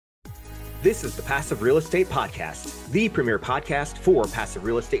This is the Passive Real Estate Podcast, the premier podcast for passive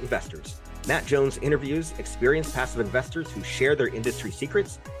real estate investors. Matt Jones interviews experienced passive investors who share their industry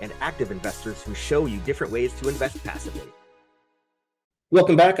secrets and active investors who show you different ways to invest passively.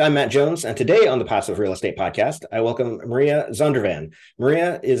 Welcome back. I'm Matt Jones, and today on the Passive Real Estate Podcast, I welcome Maria Zondervan.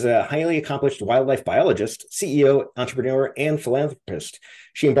 Maria is a highly accomplished wildlife biologist, CEO, entrepreneur, and philanthropist.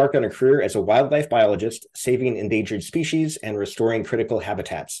 She embarked on a career as a wildlife biologist, saving endangered species and restoring critical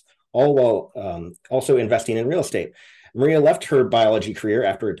habitats, all while also investing in real estate. Maria left her biology career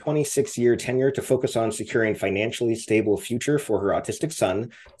after a 26-year tenure to focus on securing financially stable future for her autistic son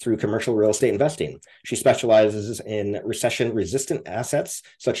through commercial real estate investing. She specializes in recession-resistant assets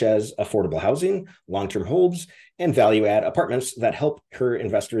such as affordable housing, long-term holds, and value-add apartments that help her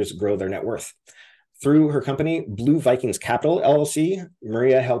investors grow their net worth. Through her company, Blue Vikings Capital, LLC,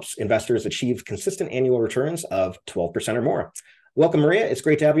 Maria helps investors achieve consistent annual returns of 12% or more. Welcome, Maria. It's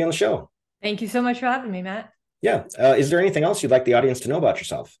great to have you on the show. Thank you so much for having me, Matt. Yeah. Is there anything else you'd like the audience to know about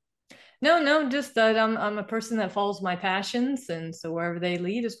yourself? No, just that I'm a person that follows my passions, and so wherever they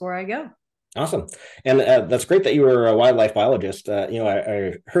lead is where I go. Awesome. And that's great that you were a wildlife biologist.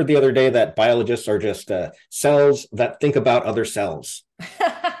 I heard the other day that biologists are just cells that think about other cells.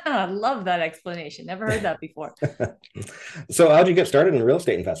 I love that explanation. Never heard that before. So how'd you get started in real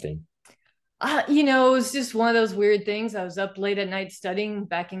estate investing? It was just one of those weird things. I was up late at night studying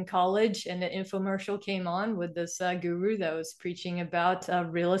back in college, and an infomercial came on with this guru that was preaching about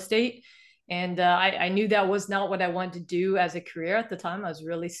real estate. And I knew that was not what I wanted to do as a career at the time. I was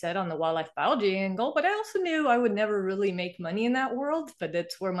really set on the wildlife biology angle, but I also knew I would never really make money in that world, but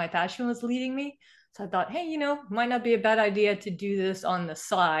that's where my passion was leading me. So I thought, hey, might not be a bad idea to do this on the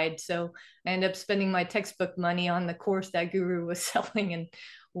side. So I ended up spending my textbook money on the course that guru was selling. And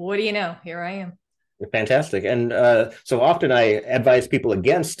what do you know? Here I am. Fantastic. And so often I advise people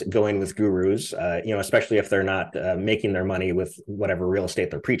against going with gurus, especially if they're not making their money with whatever real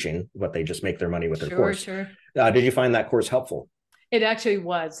estate they're preaching, but they just make their money with their course. Sure. Did you find that course helpful? It actually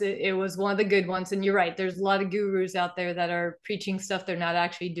was. It was one of the good ones. And you're right. There's a lot of gurus out there that are preaching stuff they're not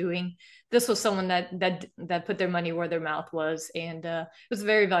actually doing. This was someone that put their money where their mouth was. And it was a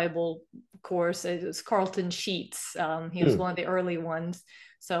very valuable course. It was Carlton Sheets. He was one of the early ones.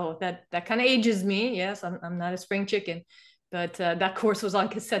 So that kind of ages me. Yes, I'm not a spring chicken. But that course was on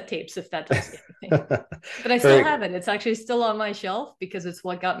cassette tapes, if that tells you anything. But I still have it. It's actually still on my shelf because it's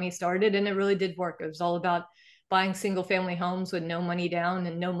what got me started. And it really did work. It was all about buying single family homes with no money down,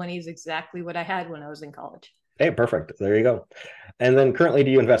 and no money is exactly what I had when I was in college. Hey, perfect. There you go. And then currently,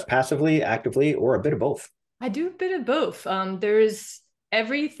 do you invest passively, actively, or a bit of both? I do a bit of both. There's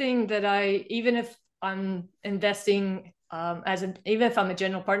everything that even if I'm investing even if I'm a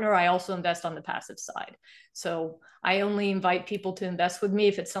general partner, I also invest on the passive side. So I only invite people to invest with me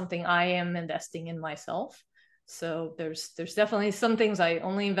if it's something I am investing in myself. So there's definitely some things I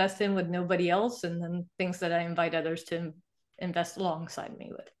only invest in with nobody else, and then things that I invite others to invest alongside me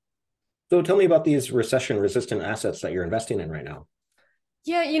with. So tell me about these recession-resistant assets that you're investing in right now.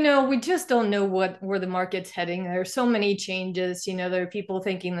 Yeah, we just don't know where the market's heading. There are so many changes. There are people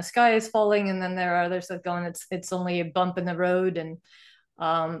thinking the sky is falling, and then there are others that going, it's only a bump in the road. And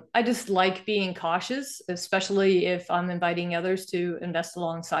I just like being cautious, especially if I'm inviting others to invest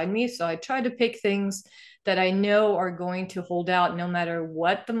alongside me. So I try to pick things that I know are going to hold out no matter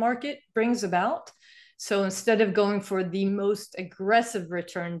what the market brings about. So instead of going for the most aggressive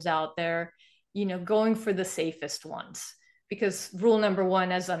returns out there, going for the safest ones. Because rule number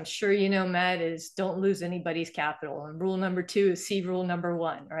one, as I'm sure you know, Matt, is don't lose anybody's capital. And rule number two is see rule number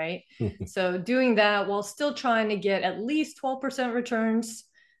one, right? So doing that while still trying to get at least 12% returns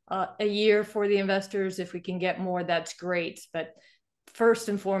a year for the investors. If we can get more, that's great. But first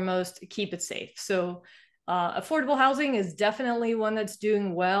and foremost, keep it safe. So affordable housing is definitely one that's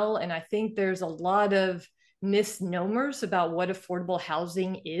doing well. And I think there's a lot of misnomers about what affordable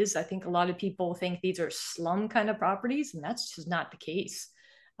housing is. I think a lot of people think these are slum kind of properties, and that's just not the case.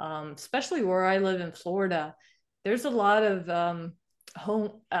 Especially where I live in Florida, there's a lot of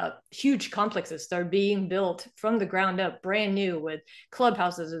huge complexes that are being built from the ground up, brand new, with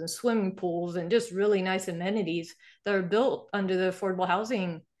clubhouses and swimming pools and just really nice amenities that are built under the affordable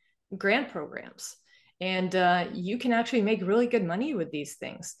housing grant programs. And you can actually make really good money with these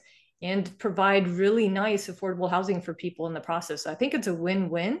things and provide really nice affordable housing for people in the process. So I think it's a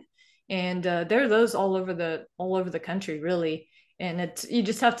win-win. And there are those all over the country, really. And you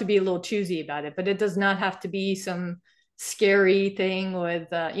just have to be a little choosy about it. But it does not have to be some scary thing with,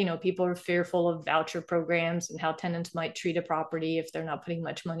 people are fearful of voucher programs and how tenants might treat a property if they're not putting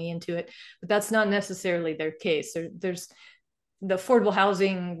much money into it. But that's not necessarily their case. There's the affordable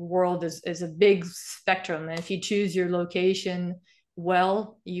housing world is a big spectrum. And if you choose your location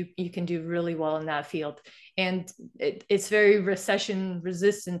well, you can do really well in that field. And it's very recession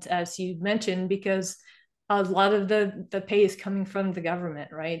resistant, as you mentioned, because a lot of the pay is coming from the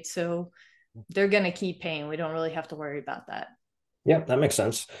government, right? So they're going to keep paying. We don't really have to worry about that. Yeah, that makes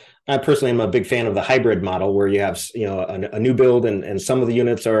sense. I personally am a big fan of the hybrid model where you have, a new build and some of the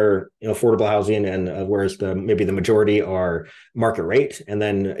units are, affordable housing, and whereas maybe the majority are market rate, and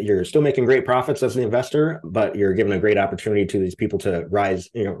then you're still making great profits as an investor, but you're given a great opportunity to these people to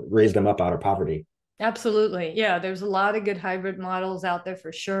raise them up out of poverty. Absolutely. Yeah, there's a lot of good hybrid models out there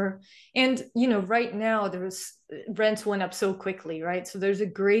for sure. And, right now rents went up so quickly, right? So there's a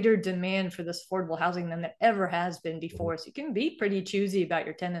greater demand for this affordable housing than there ever has been before. So you can be pretty choosy about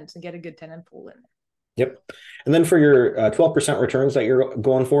your tenants and get a good tenant pool in there. Yep. And then for your 12% returns that you're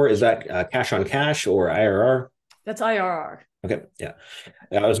going for, is that cash on cash or IRR? That's IRR. Okay. Yeah.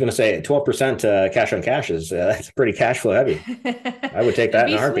 I was going to say 12% cash on cash is that's pretty cash flow heavy. I would take that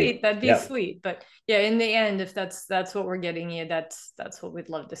in a heartbeat. That'd be sweet. But yeah, in the end, if that's what we're getting you, that's what we'd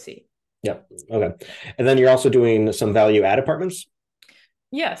love to see. Yep. Okay. And then you're also doing some value add apartments.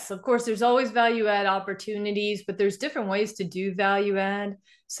 Yes, of course, there's always value add opportunities, but there's different ways to do value add.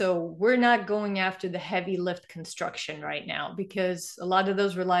 So we're not going after the heavy lift construction right now because a lot of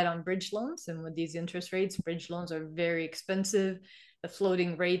those relied on bridge loans. And with these interest rates, bridge loans are very expensive. The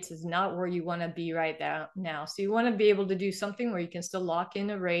floating rates is not where you want to be right now. So you want to be able to do something where you can still lock in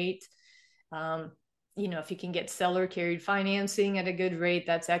a rate. If you can get seller carried financing at a good rate,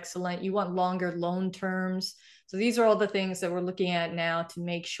 that's excellent. You want longer loan terms. So these are all the things that we're looking at now to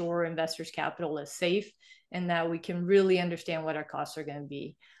make sure investors' capital is safe and that we can really understand what our costs are going to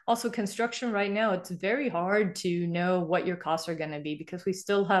be. Also, construction right now, it's very hard to know what your costs are going to be because we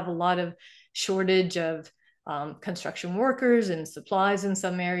still have a lot of shortage of construction workers and supplies in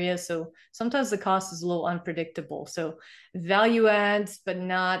some areas. So sometimes the cost is a little unpredictable. So value adds, but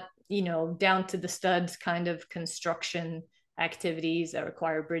not, down to the studs kind of construction activities that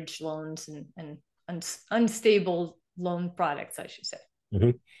require bridge loans and unstable loan products, I should say.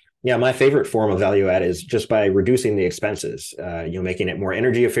 Mm-hmm. Yeah, my favorite form of value add is just by reducing the expenses, making it more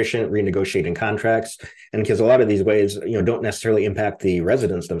energy efficient, renegotiating contracts. And because a lot of these ways, don't necessarily impact the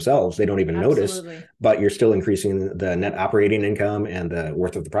residents themselves. They don't even notice, but you're still increasing the net operating income and the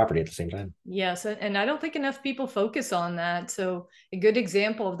worth of the property at the same time. Yes. And I don't think enough people focus on that. So a good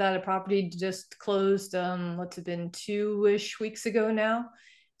example of that, a property just closed, what's it been, 2-ish weeks ago now?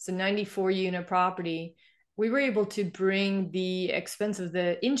 It's a 94 unit property. We were able to bring the expense of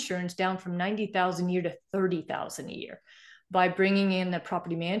the insurance down from 90,000 a year to 30,000 a year by bringing in a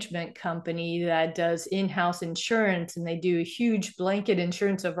property management company that does in-house insurance, and they do a huge blanket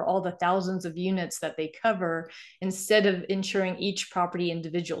insurance over all the thousands of units that they cover instead of insuring each property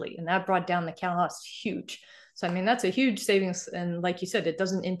individually. And that brought down the cost huge. So, I mean, that's a huge savings. And like you said, it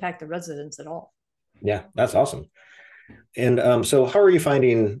doesn't impact the residents at all. Yeah, that's awesome. And so how are you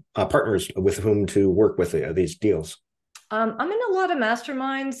finding partners with whom to work with these deals? I'm in a lot of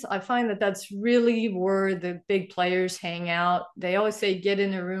masterminds. I find that that's really where the big players hang out. They always say, get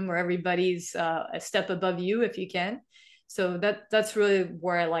in a room where everybody's a step above you if you can. So that's really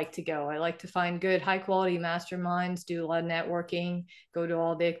where I like to go. I like to find good, high quality masterminds, do a lot of networking, go to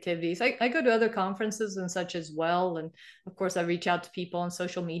all the activities. I go to other conferences and such as well. And of course, I reach out to people on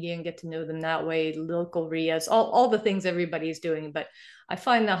social media and get to know them that way, local RIAs, all the things everybody's doing. But I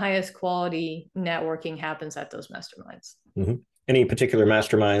find the highest quality networking happens at those masterminds. Mm-hmm. Any particular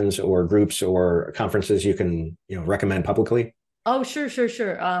masterminds or groups or conferences you can recommend publicly? Oh,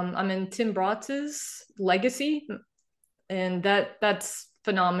 sure. I'm in Tim Brotz's Legacy, and that's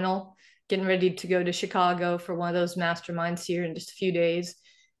phenomenal. Getting ready to go to Chicago for one of those masterminds here in just a few days.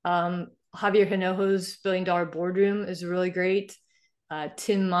 Javier Hinojo's $1 Billion Boardroom is really great.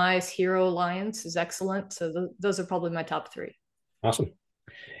 Tim Mai's Hero Alliance is excellent. So those are probably my top 3. Awesome.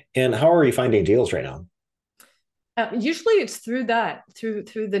 And how are you finding deals right now? Usually it's through the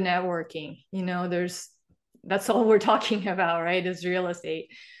networking. That's all we're talking about, right? Is real estate.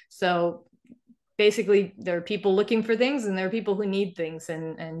 So basically there are people looking for things and there are people who need things,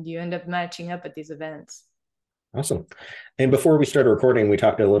 and you end up matching up at these events. Awesome. And before we started recording, we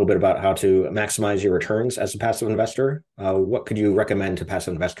talked a little bit about how to maximize your returns as a passive investor. What could you recommend to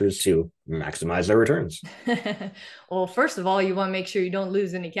passive investors to maximize their returns? Well, first of all, you want to make sure you don't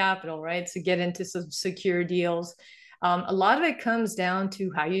lose any capital, right? So get into some secure deals. A lot of it comes down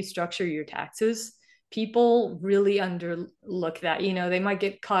to how you structure your taxes. People really underlook that. They might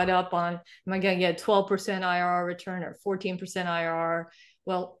get caught up on, am I going to get 12% IRR return or 14% IRR?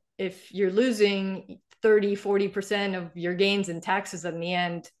 Well, if you're losing 30-40% of your gains in taxes in the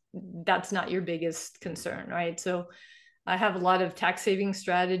end, that's not your biggest concern, right? So I have a lot of tax saving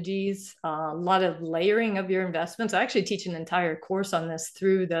strategies, a lot of layering of your investments. I actually teach an entire course on this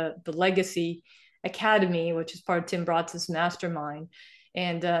through the Legacy Academy, which is part of Tim Brotz's mastermind.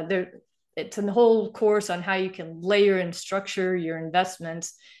 And it's a whole course on how you can layer and structure your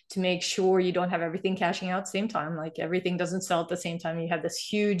investments to make sure you don't have everything cashing out at the same time. Like everything doesn't sell at the same time. You have this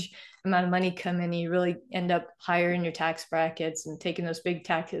huge amount of money come in, you really end up higher in your tax brackets and taking those big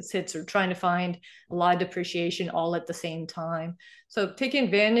tax hits or trying to find a lot of depreciation all at the same time. So taking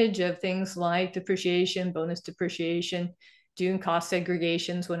advantage of things like depreciation, bonus depreciation, doing cost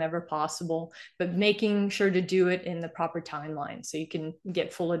segregations whenever possible, but making sure to do it in the proper timeline so you can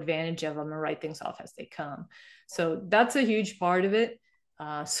get full advantage of them and write things off as they come. So that's a huge part of it.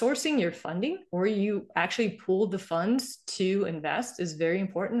 Sourcing your funding, or you actually pool the funds to invest, is very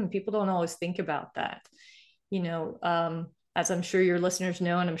important, and people don't always think about that. As I'm sure your listeners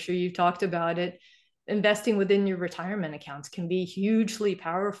know, and I'm sure you've talked about it, investing within your retirement accounts can be hugely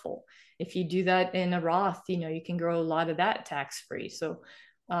powerful. If you do that in a Roth, you can grow a lot of that tax-free. So,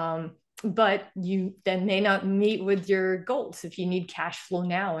 but you then may not meet with your goals if you need cash flow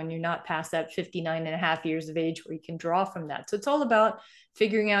now and you're not past that 59 and a half years of age where you can draw from that. So it's all about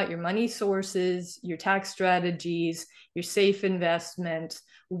figuring out your money sources, your tax strategies, your safe investment,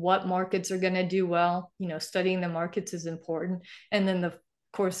 what markets are going to do well. Studying the markets is important. And then of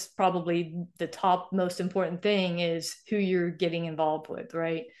course, probably the top most important thing is who you're getting involved with,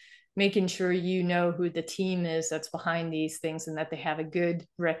 right? Making sure you know who the team is that's behind these things and that they have a good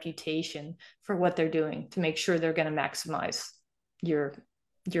reputation for what they're doing to make sure they're going to maximize your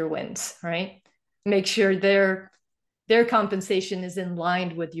wins, right? Make sure their compensation is in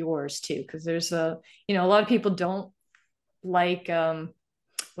line with yours too, because there's a lot of people don't like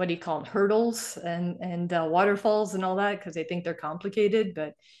what do you call them, hurdles and waterfalls and all that, because they think they're complicated.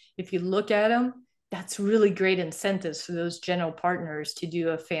 But if you look at them, that's really great incentives for those general partners to do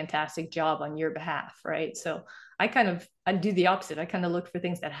a fantastic job on your behalf, right? So I do the opposite. I kind of look for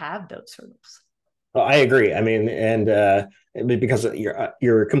things that have those hurdles. Well, I agree. I mean, and because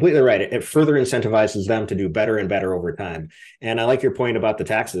you're completely right. It further incentivizes them to do better and better over time. And I like your point about the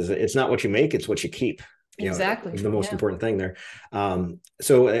taxes. It's not what you make, it's what you keep. Exactly. The most important thing there. And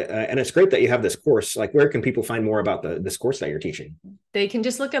it's great that you have this course. Like, where can people find more about this course that you're teaching? They can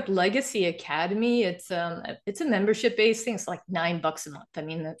just look up Legacy Academy. It's a membership based thing. It's like $9 a month. I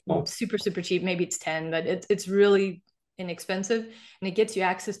mean, super, super cheap. Maybe it's 10, but it's really inexpensive, and it gets you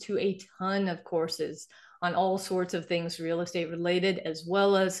access to a ton of courses on all sorts of things real estate related, as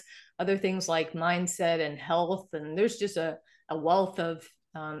well as other things like mindset and health. And there's just a wealth of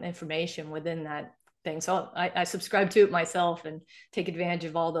information within that thing. So I subscribe to it myself and take advantage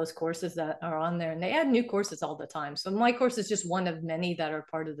of all those courses that are on there, and they add new courses all the time. So my course is just one of many that are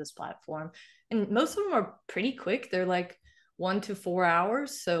part of this platform, and most of them are pretty quick. They're like 1 to 4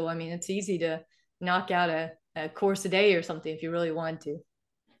 hours. So, I mean, it's easy to knock out a course a day or something if you really want to.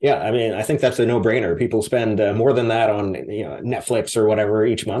 Yeah, I mean, I think that's a no-brainer. People spend more than that on Netflix or whatever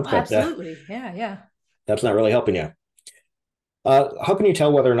each month. Oh, absolutely. Yeah. That's not really helping you. How can you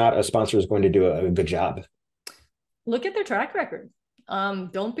tell whether or not a sponsor is going to do a good job? Look at their track record.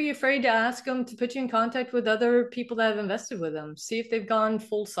 Don't be afraid to ask them to put you in contact with other people that have invested with them. See if they've gone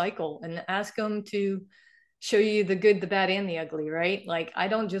full cycle, and ask them to show you the good, the bad, and the ugly, right? Like, I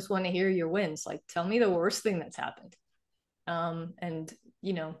don't just want to hear your wins. Like, tell me the worst thing that's happened. And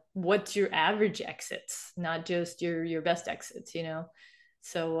what's your average exits, not just your best exits,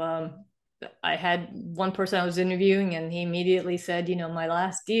 So I had one person I was interviewing, and he immediately said, my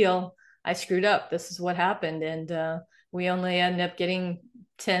last deal, I screwed up. This is what happened. And we only ended up getting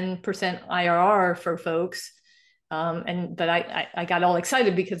 10% IRR for folks. But I got all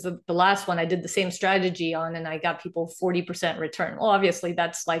excited because the last one I did the same strategy on, and I got people 40% return. Well, obviously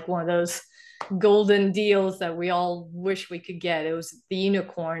that's like one of those golden deals that we all wish we could get. It was the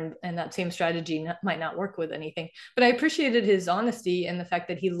unicorn, and that same strategy might not work with anything. But I appreciated his honesty and the fact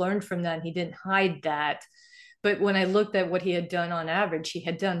that he learned from that and he didn't hide that. But when I looked at what he had done on average, he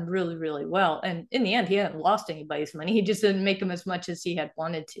had done really, really well. And in the end, he hadn't lost anybody's money. He just didn't make them as much as he had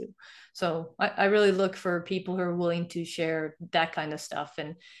wanted to. So I really look for people who are willing to share that kind of stuff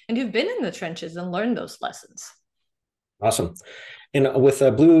and who've been in the trenches and learned those lessons. Awesome. And with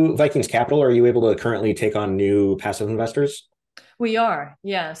Blue Vikings Capital, are you able to currently take on new passive investors? We are,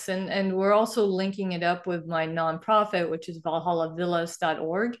 yes. And we're also linking it up with my nonprofit, which is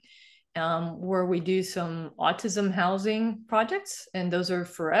valhallavillas.org. Where we do some autism housing projects, and those are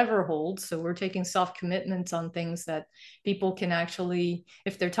forever holds. So we're taking soft commitments on things that people can actually,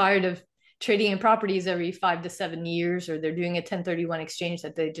 if they're tired of trading in properties every 5 to 7 years, or they're doing a 1031 exchange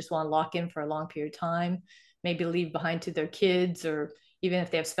that they just want to lock in for a long period of time, maybe leave behind to their kids, or even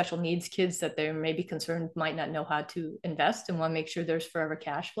if they have special needs kids that they're maybe concerned might not know how to invest and want to make sure there's forever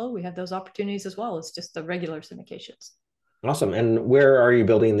cash flow. We have those opportunities as well as just the regular syndications. Awesome. And where are you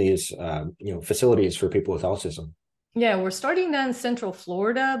building these, facilities for people with autism? Yeah, we're starting down in Central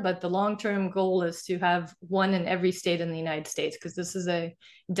Florida, but the long-term goal is to have one in every state in the United States, because this is a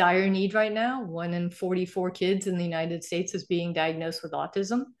dire need right now. 1 in 44 kids in the United States is being diagnosed with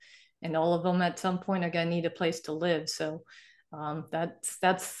autism, and all of them at some point are going to need a place to live. So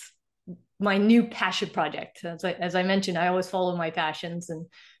that's my new passion project. As I mentioned, I always follow my passions, and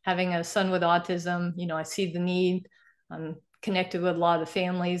having a son with autism, I see the need. I'm connected with a lot of the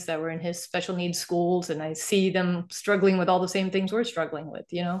families that were in his special needs schools, and I see them struggling with all the same things we're struggling with,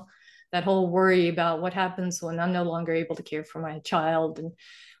 that whole worry about what happens when I'm no longer able to care for my child, and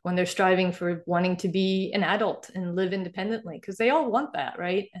when they're striving for wanting to be an adult and live independently, because they all want that,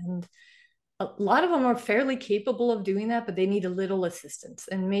 right? And a lot of them are fairly capable of doing that, but they need a little assistance,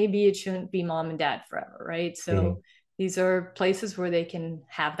 and maybe it shouldn't be mom and dad forever, right? So these are places where they can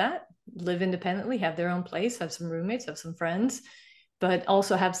have that, live independently, have their own place, have some roommates, have some friends, but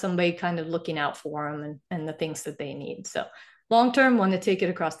also have somebody kind of looking out for them and the things that they need. So long term, want to take it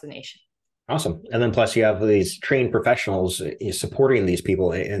across the nation. Awesome. And then plus you have these trained professionals supporting these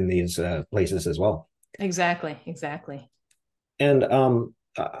people in these places as well. Exactly. And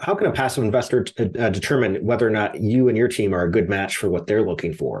how can a passive investor determine whether or not you and your team are a good match for what they're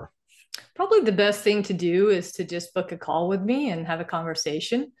looking for? Probably the best thing to do is to just book a call with me and have a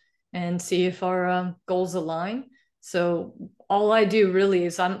conversation and see if our goals align. So all I do really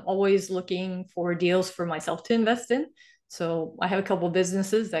is I'm always looking for deals for myself to invest in. So I have a couple of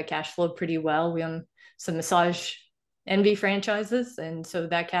businesses that cash flow pretty well. We own some massage envy franchises, and so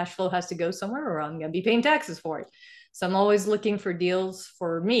that cash flow has to go somewhere, or I'm going to be paying taxes for it. So I'm always looking for deals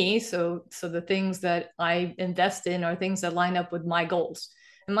for me. So the things that I invest in are things that line up with my goals.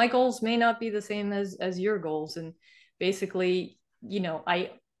 And my goals may not be the same as your goals. And basically,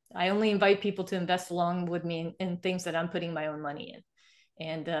 I only invite people to invest along with me in things that I'm putting my own money in.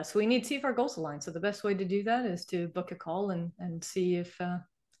 And so we need to see if our goals align. So the best way to do that is to book a call and see if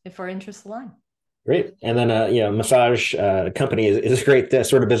our interests align. Great. And then, massage company is a great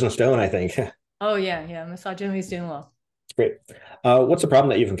sort of business to own, I think. Oh, yeah. Massage Jimmy's doing well. Great. What's the problem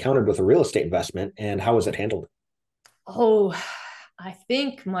that you've encountered with a real estate investment, and how was it handled? Oh, I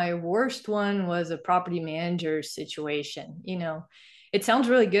think my worst one was a property manager situation. It sounds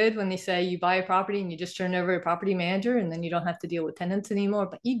really good when they say you buy a property and you just turn over a property manager and then you don't have to deal with tenants anymore,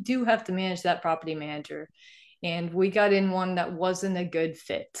 but you do have to manage that property manager. And we got in one that wasn't a good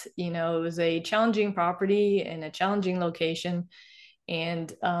fit. It was a challenging property in a challenging location.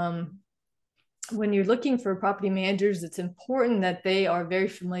 And when you're looking for property managers, it's important that they are very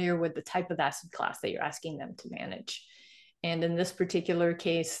familiar with the type of asset class that you're asking them to manage. And in this particular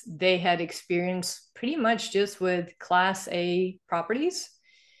case, they had experience pretty much just with Class A properties.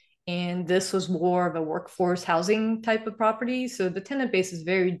 And this was more of a workforce housing type of property. So the tenant base is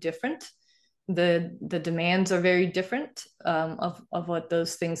very different. The demands are very different of what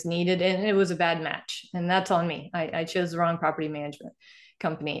those things needed. And it was a bad match. And that's on me. I chose the wrong property management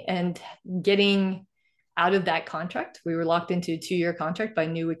company. And getting out of that contract, we were locked into a 2-year contract, but I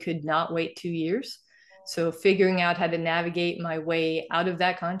knew we could not wait 2 years. So figuring out how to navigate my way out of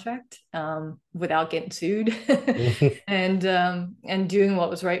that contract without getting sued and doing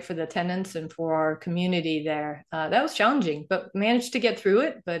what was right for the tenants and for our community there, that was challenging, but managed to get through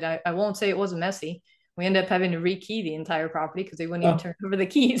it. But I won't say it wasn't messy. We ended up having to rekey the entire property because they wouldn't even turn over the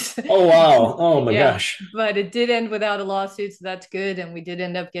keys. Oh, wow. Oh, my gosh. But it did end without a lawsuit, so that's good. And we did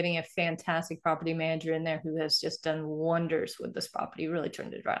end up getting a fantastic property manager in there who has just done wonders with this property, really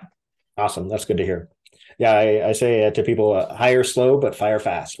turned it around. Awesome. That's good to hear. Yeah, I say to people, hire slow, but fire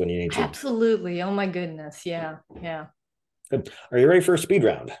fast when you need to. Absolutely. Oh, my goodness. Yeah. Good. Are you ready for a speed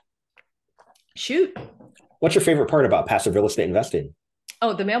round? Shoot. What's your favorite part about passive real estate investing?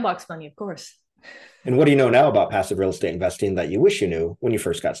 Oh, the mailbox money, of course. And what do you know now about passive real estate investing that you wish you knew when you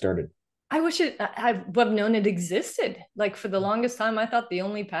first got started? I wish I would have known it existed. Like for the longest time, I thought the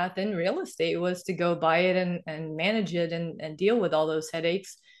only path in real estate was to go buy it and manage it and deal with all those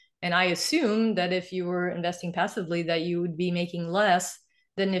headaches. And I assumed that if you were investing passively, that you would be making less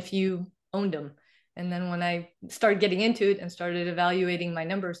than if you owned them. And then when I started getting into it and started evaluating my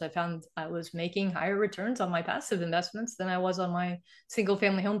numbers, I found I was making higher returns on my passive investments than I was on my single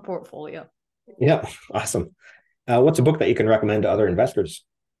family home portfolio. Yeah, awesome. What's a book that you can recommend to other investors?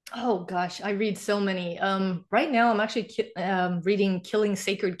 Oh gosh, I read so many. Right now I'm actually reading Killing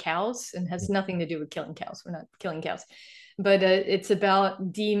Sacred Cows, and has nothing to do with killing cows. We're not killing cows, but it's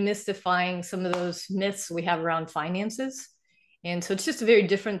about demystifying some of those myths we have around finances. And so it's just a very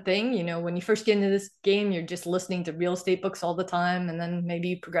different thing. You know, when you first get into this game, you're just listening to real estate books all the time, and then maybe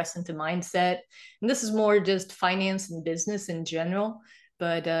you progress into mindset. And this is more just finance and business in general,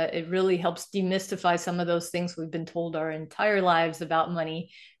 but it really helps demystify some of those things we've been told our entire lives about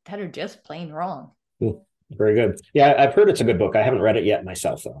money that are just plain wrong. Very good. Yeah, I've heard it's a good book. I haven't read it yet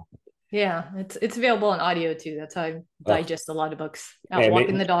myself, though. Yeah, it's available on audio too. That's how I digest a lot of books out Hey,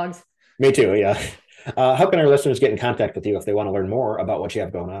 walking the dogs. Me too, yeah. How can our listeners get in contact with you if they want to learn more about what you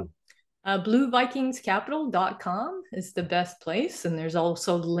have going on? BlueVikingsCapital.com is the best place. And there's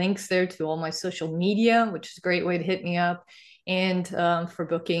also links there to all my social media, which is a great way to hit me up. And for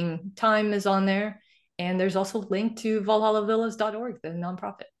booking time is on there. And there's also a link to valhallavillas.org, the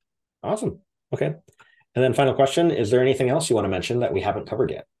nonprofit. Awesome. Okay. And then final question, is there anything else you want to mention that we haven't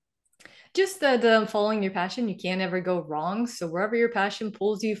covered yet? Just that following your passion, you can't ever go wrong. So wherever your passion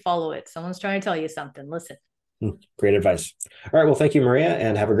pulls you, follow it. Someone's trying to tell you something. Listen. Great advice. All right. Well, thank you, Maria,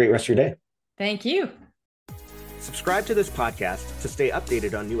 and have a great rest of your day. Thank you. Subscribe to this podcast to stay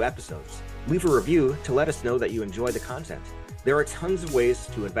updated on new episodes. Leave a review to let us know that you enjoy the content. There are tons of ways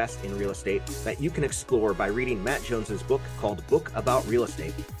to invest in real estate that you can explore by reading Matt Jones's book called Book About Real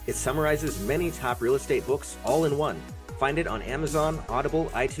Estate. It summarizes many top real estate books all in one. Find it on Amazon,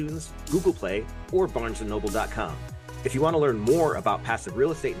 Audible, iTunes, Google Play, or barnesandnoble.com. If you want to learn more about passive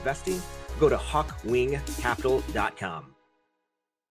real estate investing, go to hawkwingcapital.com.